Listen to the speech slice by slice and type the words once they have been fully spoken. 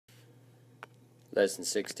Lesson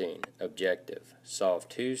 16. Objective. Solve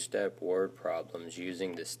two-step word problems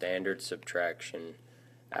using the standard subtraction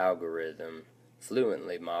algorithm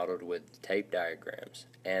fluently modeled with tape diagrams,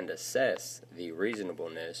 and assess the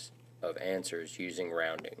reasonableness of answers using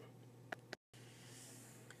rounding.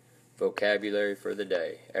 Vocabulary for the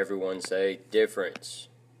day. Everyone say difference,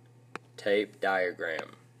 tape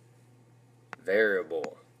diagram,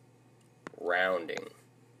 variable, rounding.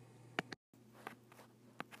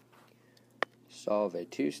 Solve a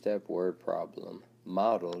two-step word problem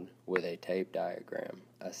modeled with a tape diagram,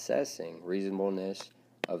 assessing reasonableness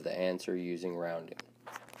of the answer using rounding.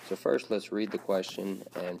 So first, let's read the question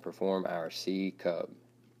and perform our C cub.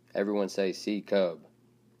 Everyone say C cub.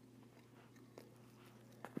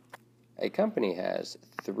 A company has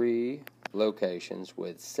 3 locations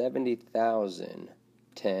with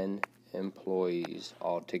 70,010 employees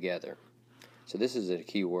altogether. So this is a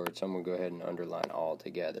key word, so I'm going to go ahead and underline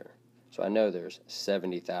altogether. So I know there's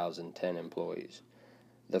 70,010 employees.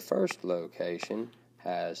 The first location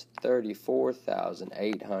has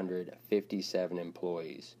 34,857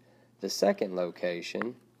 employees. The second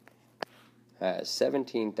location has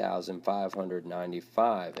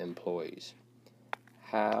 17,595 employees.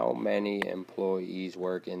 How many employees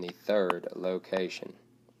work in the third location?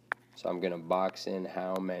 So I'm going to box in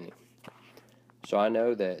how many. So I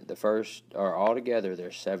know that the first, or altogether,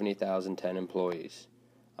 there's 70,010 employees.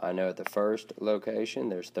 I know at the first location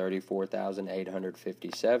there's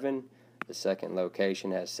 34,857. The second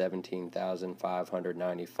location has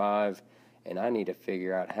 17,595. And I need to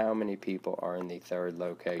figure out how many people are in the third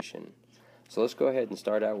location. So let's go ahead and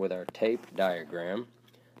start out with our tape diagram.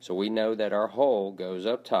 So we know that our whole goes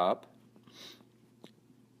up top.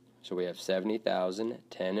 So we have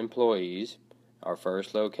 70,010 employees. Our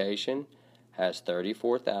first location has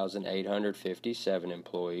 34,857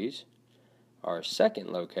 employees. Our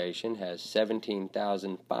second location has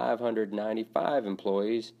 17,595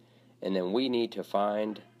 employees, and then we need to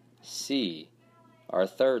find C, our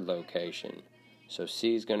third location. So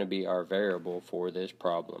C is going to be our variable for this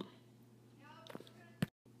problem.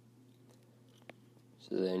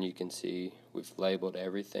 So then you can see we've labeled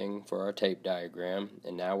everything for our tape diagram,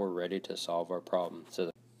 and now we're ready to solve our problem.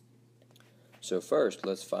 So first,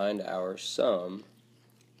 let's find our sum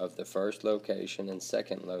of the first location and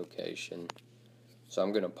second location. So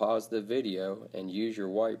I'm going to pause the video and use your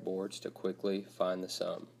whiteboards to quickly find the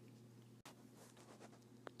sum.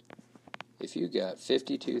 If you got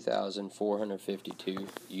 52,452,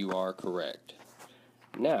 you are correct.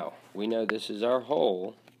 Now, we know this is our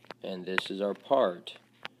whole and this is our part.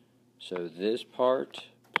 So this part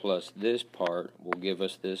plus this part will give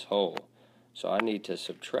us this whole. So I need to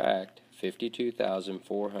subtract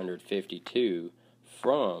 52,452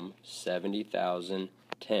 from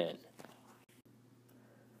 70,010.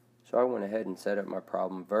 So I went ahead and set up my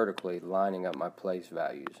problem vertically, lining up my place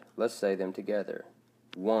values. Let's say them together.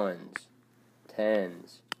 Ones,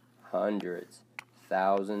 tens, hundreds,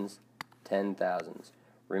 thousands, 10,000s.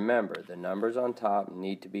 Remember, the numbers on top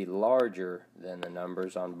need to be larger than the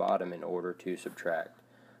numbers on bottom in order to subtract.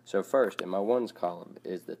 So first, in my ones column,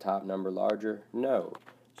 is the top number larger? No.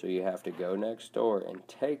 So you have to go next door and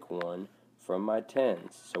take one from my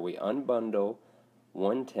tens. So we unbundle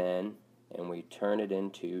 110 and we turn it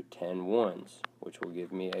into 10 ones, which will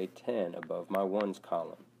give me a 10 above my ones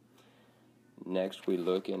column. Next, we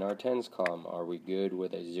look in our tens column. Are we good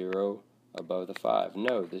with a 0 above the 5?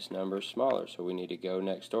 No, this number is smaller, so we need to go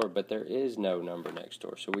next door, but there is no number next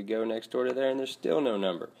door. So we go next door to there, and there's still no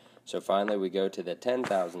number. So finally, we go to the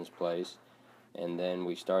 10,000s place, and then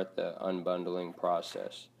we start the unbundling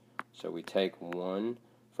process. So we take 1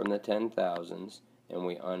 from the 10,000s, and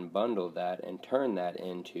we unbundle that and turn that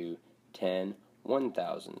into 10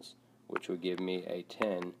 1,000s, which would give me a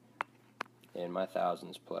 10 in my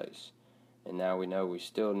thousands place. And now we know we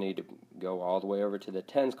still need to go all the way over to the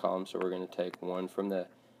tens column, so we're going to take 1 from the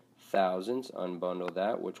thousands, unbundle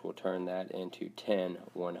that, which will turn that into 10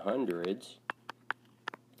 100s.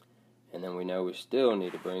 And then we know we still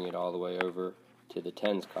need to bring it all the way over to the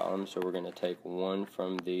tens column, so we're going to take 1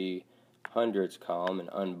 from the hundreds column and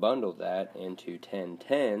unbundle that into 10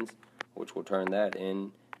 tens, which will turn that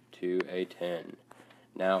into a 10.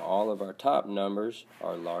 Now all of our top numbers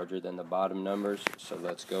are larger than the bottom numbers, so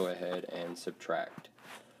let's go ahead and subtract.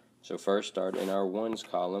 So first, start in our ones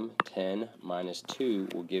column. 10 minus 2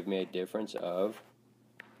 will give me a difference of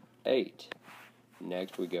 8.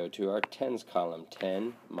 Next, we go to our tens column.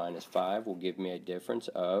 10 minus 5 will give me a difference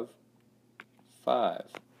of 5.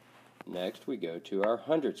 Next, we go to our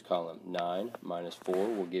hundreds column. 9 minus 4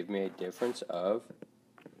 will give me a difference of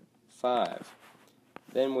 5.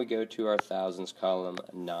 Then we go to our thousands column.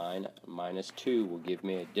 9 minus 2 will give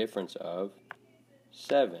me a difference of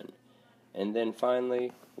 7. And then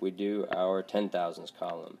finally, we do our 10,000s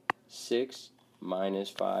column. 6 minus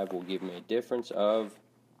 5 will give me a difference of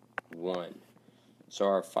 1. So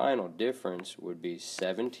our final difference would be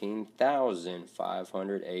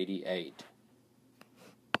 17,588.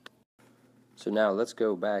 So now let's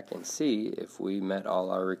go back and see if we met all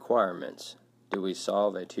our requirements. Did we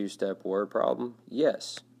solve a two-step word problem?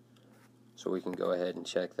 Yes. So we can go ahead and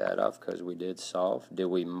check that off because we did solve. Did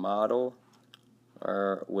we model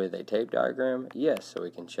with a tape diagram? Yes, so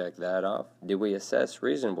we can check that off. Did we assess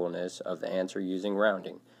reasonableness of the answer using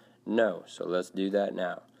rounding? No, so let's do that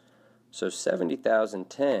now. So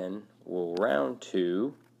 70,010 will round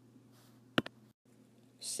to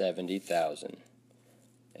 70,000.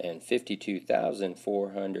 And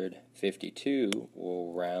 52,452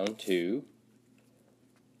 will round to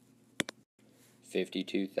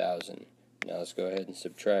 52,000. Now let's go ahead and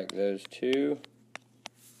subtract those two.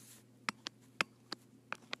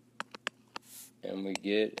 And we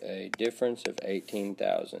get a difference of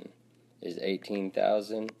 18,000. Is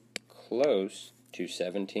 18,000 close to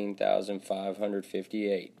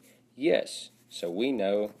 17,558? Yes, so we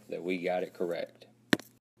know that we got it correct.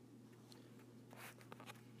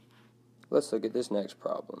 Let's look at this next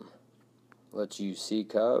problem. Let's use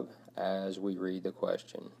C-Cub as we read the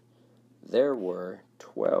question. There were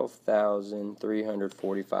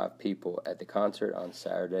 12,345 people at the concert on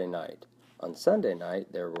Saturday night. On Sunday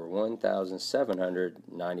night, there were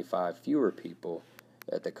 1,795 fewer people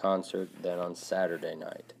at the concert than on Saturday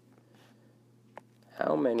night.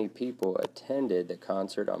 How many people attended the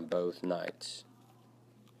concert on both nights?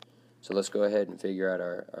 So let's go ahead and figure out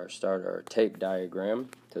our tape diagram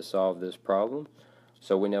to solve this problem.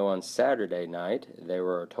 So we know on Saturday night there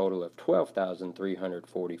were a total of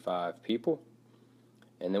 12,345 people.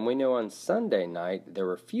 And then we know on Sunday night there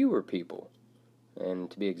were fewer people. And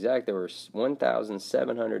to be exact, there were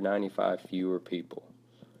 1,795 fewer people.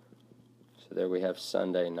 So there we have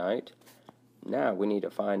Sunday night. Now we need to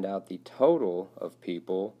find out the total of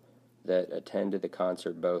people that attended the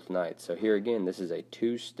concert both nights. So here again, this is a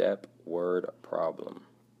two-step word problem.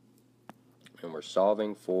 And we're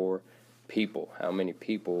solving for people. How many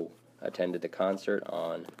people attended the concert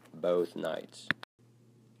on both nights?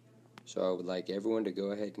 So I would like everyone to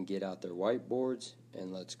go ahead and get out their whiteboards,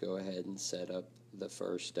 and let's go ahead and set up the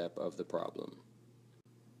first step of the problem.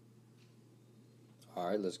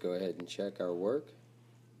 Alright, let's go ahead and check our work.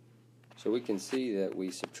 So we can see that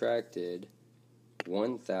we subtracted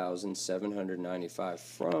 1,795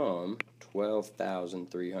 from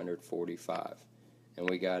 12,345, and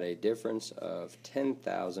we got a difference of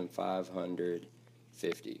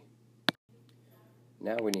 10,550.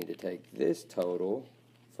 Now we need to take this total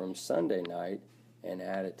from Sunday night and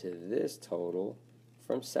add it to this total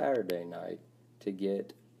from Saturday night to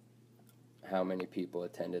get how many people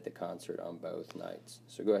attended the concert on both nights.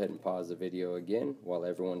 So go ahead and pause the video again while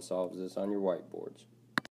everyone solves this on your whiteboards.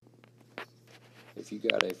 If you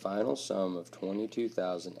got a final sum of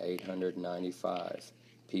 22,895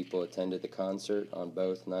 people attended the concert on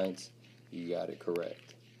both nights, you got it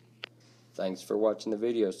correct. Thanks for watching the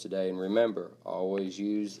videos today, and remember, always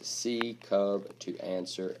use C-Cub to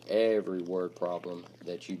answer every word problem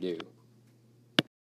that you do.